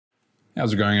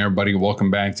How's it going, everybody?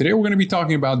 Welcome back. Today we're going to be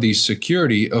talking about the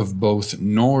security of both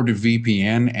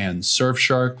NordVPN and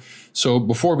Surfshark. So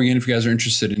before we begin, if you guys are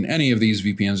interested in any of these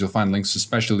VPNs, you'll find links to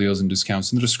special deals and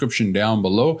discounts in the description down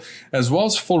below, as well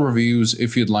as full reviews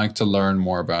if you'd like to learn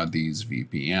more about these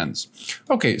VPNs.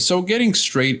 Okay, so getting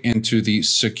straight into the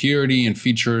security and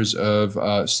features of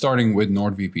starting with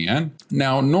NordVPN.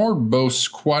 Now, Nord boasts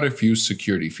quite a few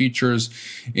security features,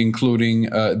 including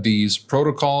these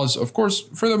protocols. Of course,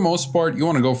 for the most part, you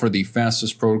want to go for the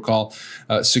fastest protocol.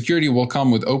 Security will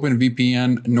come with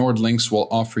OpenVPN. Nord links will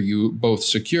offer you both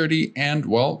security and,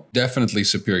 well, definitely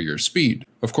superior speed.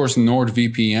 Of course,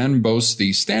 NordVPN boasts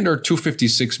the standard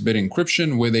 256-bit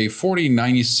encryption with a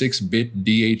 4096-bit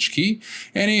DH key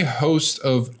and a host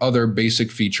of other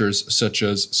basic features such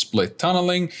as split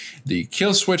tunneling, the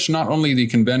kill switch, not only the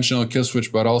conventional kill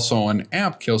switch, but also an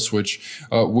app kill switch,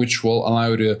 which will allow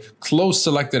you to close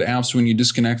selected apps when you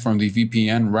disconnect from the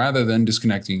VPN rather than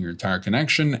disconnecting your entire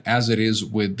connection, as it is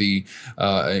with the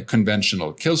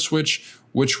conventional kill switch,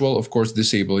 which will, of course,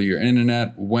 disable your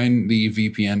internet when the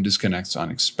VPN disconnects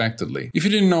unexpectedly. If you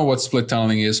didn't know what split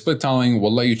tunneling is, split tunneling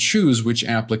will let you choose which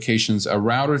applications are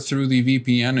routed through the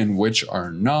VPN and which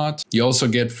are not. You also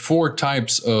get 4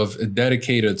 types of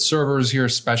dedicated servers here,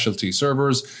 specialty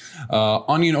servers,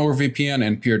 Onion over VPN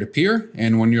and peer-to-peer.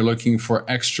 And when you're looking for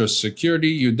extra security,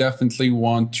 you definitely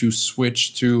want to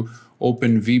switch to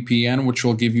OpenVPN, which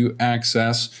will give you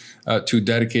access to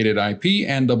dedicated IP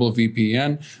and double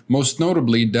VPN. Most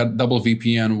notably, that double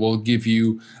VPN will give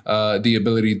you the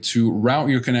ability to route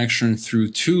your connection through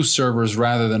 2 servers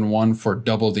rather than 1 for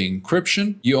double the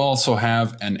encryption. You also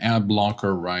have an ad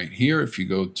blocker right here. If you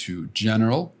go to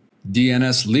General,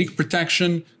 DNS leak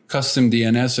protection, custom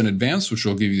DNS in advance, which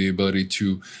will give you the ability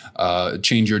to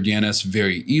change your DNS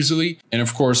very easily. And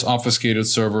of course, obfuscated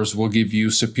servers will give you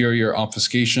superior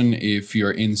obfuscation if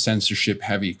you're in censorship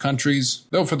heavy countries,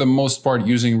 though for the most part,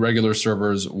 using regular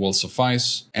servers will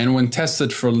suffice. And when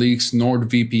tested for leaks,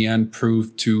 NordVPN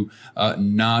proved to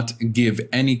not give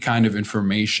any kind of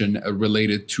information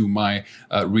related to my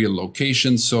real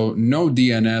location. So no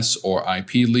DNS or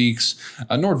IP leaks.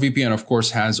 NordVPN, of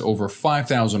course, has over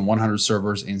 5,100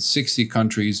 servers in 60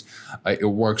 countries. It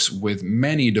works with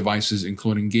many devices,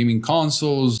 including gaming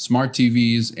consoles, smart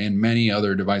TVs, and many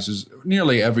other devices,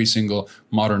 nearly every single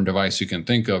modern device you can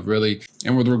think of, really.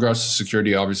 And with regards to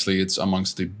security, obviously, it's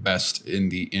amongst the best in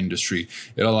the industry.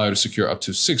 It allows you to secure up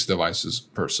to 6 devices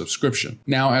per subscription.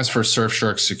 Now, as for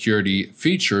Surfshark's security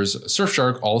features,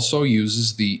 Surfshark also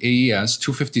uses the AES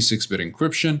 256-bit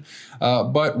encryption,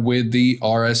 but with the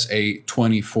RSA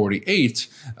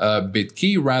 2048-bit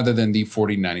key rather than the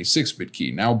 4096-bit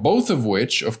key. Now, both of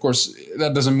which, of course,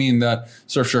 that doesn't mean that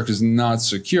Surfshark is not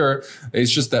secure.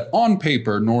 It's just that on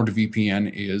paper,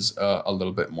 NordVPN is a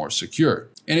little bit more secure.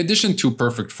 In addition to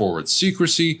perfect forward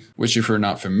secrecy, which if you're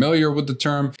not familiar with the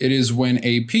term, it is when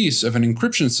a piece of an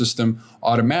encryption system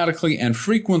automatically and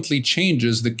frequently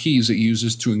changes the keys it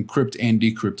uses to encrypt and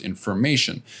decrypt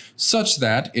information, such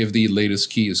that if the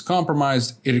latest key is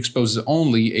compromised, it exposes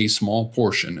only a small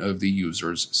portion of the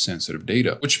user's sensitive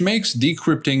data, which makes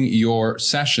decrypting your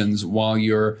sessions while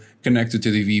you're connected to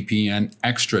the VPN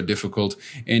extra difficult.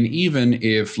 And even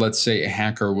if, let's say, a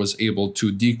hacker was able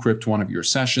to decrypt one of your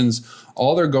sessions,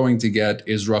 all they're going to get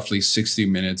is roughly 60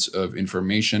 minutes of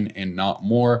information and not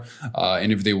more.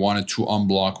 And if they wanted to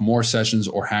unblock more sessions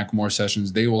or hack more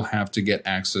sessions, they will have to get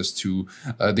access to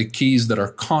the keys that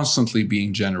are constantly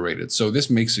being generated. So this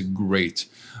makes it great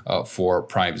for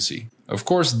privacy. Of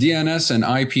course, DNS and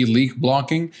IP leak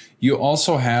blocking. You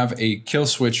also have a kill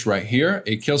switch right here,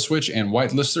 a kill switch and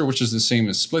whitelister, which is the same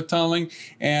as split tunneling,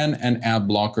 and an ad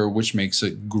blocker, which makes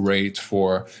it great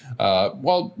for,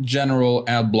 well, general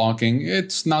ad blocking.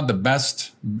 It's not the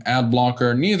best ad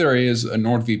blocker, neither is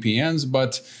NordVPN's,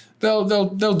 but they'll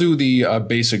do the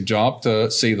basic job,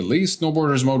 to say the least. No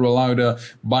borders mode will allow you to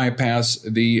bypass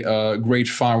the Great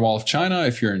Firewall of China.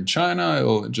 If you're in China,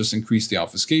 it'll just increase the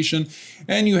obfuscation.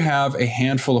 And you have a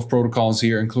handful of protocols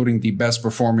here, including the best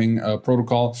performing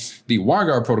protocol, the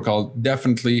WireGuard protocol.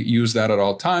 Definitely use that at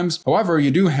all times. However, you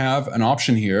do have an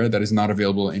option here that is not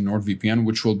available in NordVPN,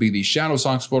 which will be the Shadow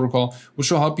Socks protocol,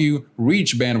 which will help you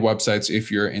reach banned websites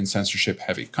if you're in censorship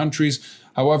heavy countries.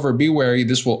 However, be wary,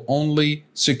 this will only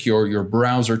secure your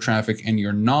browser traffic, and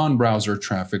your non-browser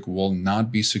traffic will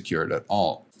not be secured at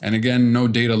all. And again, no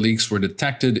data leaks were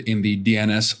detected in the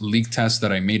DNS leak test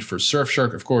that I made for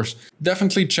Surfshark. Of course,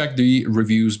 definitely check the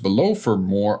reviews below for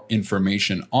more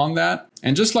information on that.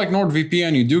 And just like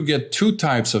NordVPN, you do get two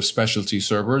types of specialty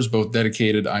servers, both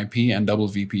dedicated IP and double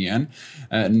VPN,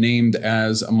 named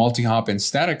as multi-hop and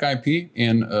static IP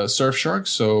in Surfshark.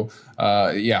 So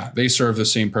yeah, they serve the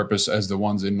same purpose as the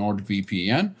ones in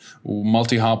NordVPN.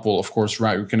 Multi-hop will, of course,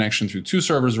 route your connection through two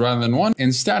servers rather than one.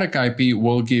 And static IP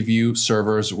will give you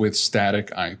servers with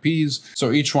static IPs.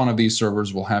 So each one of these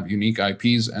servers will have unique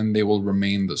IPs and they will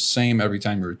remain the same every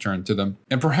time you return to them.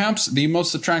 And perhaps the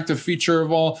most attractive feature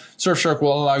of all, Surfshark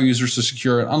will allow users to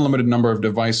secure an unlimited number of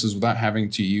devices without having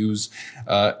to use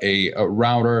a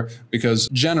router, because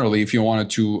generally, if you wanted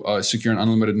to secure an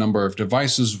unlimited number of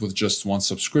devices with just one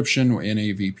subscription in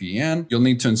a VPN, you'll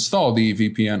need to install the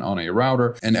VPN on a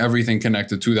router, and everything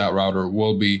connected to that router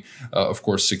will be, of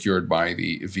course, secured by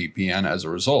the VPN as a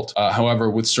result. However,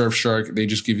 with Surfshark, they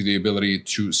just give you the ability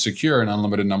to secure an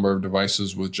unlimited number of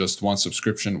devices with just one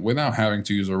subscription without having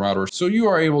to use a router, so you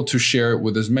are able to share it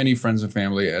with as many friends and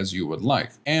family as you would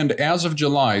like. And as of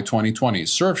July 2020,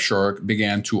 Surfshark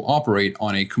began to operate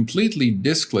on a completely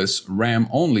diskless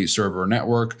RAM-only server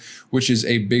network, which is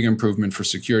a big improvement for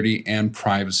security and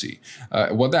privacy.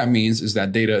 What that means is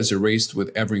that data is erased with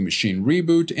every machine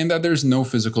reboot and that there's no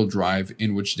physical drive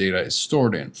in which data is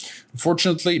stored in.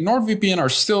 Unfortunately, NordVPN are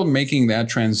still making that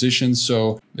transition,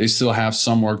 so they still have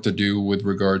some work to do with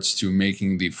regards to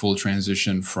making the full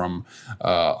transition from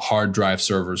hard drive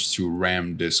servers to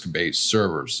RAM disk-based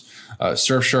servers.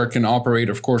 Surfshark can operate,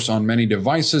 of course, on many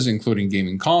devices, including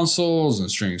gaming consoles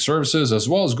and streaming services, as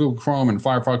well as Google Chrome and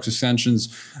Firefox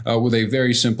extensions, with a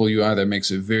very simple UI that makes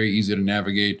it very easy to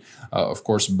navigate. Of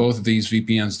course, both of these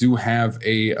VPNs do have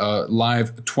a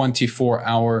live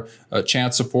 24-hour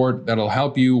chat support that'll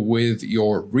help you with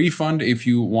your refund if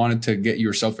you wanted to get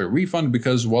yourself a refund,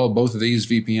 because, well, both of these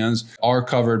VPNs are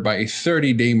covered by a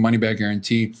 30-day money-back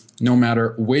guarantee, no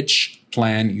matter which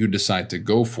plan you decide to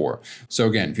go for. So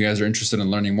again, if you guys are interested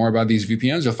in learning more about these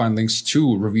VPNs, you'll find links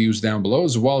to reviews down below,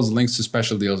 as well as links to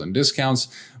special deals and discounts.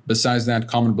 Besides that,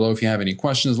 comment below if you have any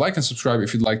questions, like and subscribe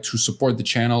if you'd like to support the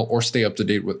channel or stay up to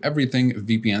date with everything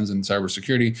VPNs and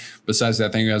cybersecurity. Besides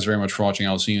that, thank you guys very much for watching.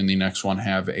 I'll see you in the next one.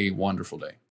 Have a wonderful day.